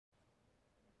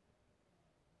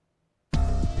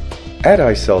At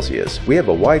iCelsius, we have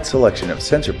a wide selection of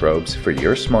sensor probes for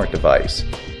your smart device.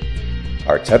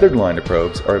 Our tethered line of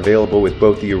probes are available with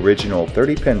both the original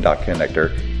 30-pin dock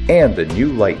connector and the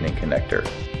new Lightning connector.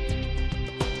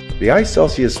 The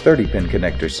iCelsius 30-pin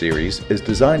connector series is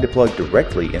designed to plug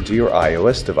directly into your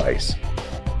iOS device.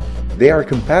 They are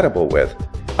compatible with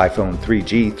iPhone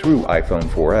 3G through iPhone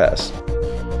 4S,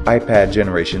 iPad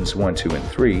generations 1, 2, and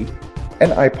 3,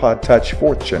 and iPod Touch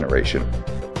 4th generation.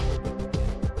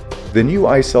 The new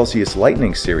iCelsius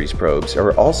Lightning series probes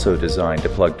are also designed to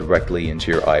plug directly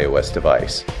into your iOS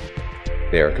device.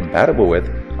 They are compatible with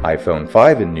iPhone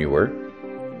 5 and newer,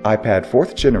 iPad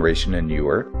 4th generation and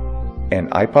newer,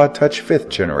 and iPod Touch 5th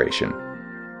generation.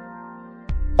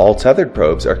 All tethered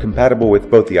probes are compatible with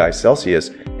both the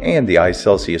iCelsius and the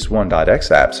iCelsius 1.x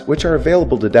apps, which are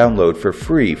available to download for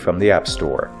free from the App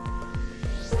Store.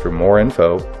 For more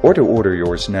info or to order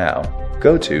yours now,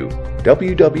 go to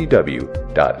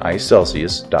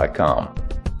www.icelsius.com.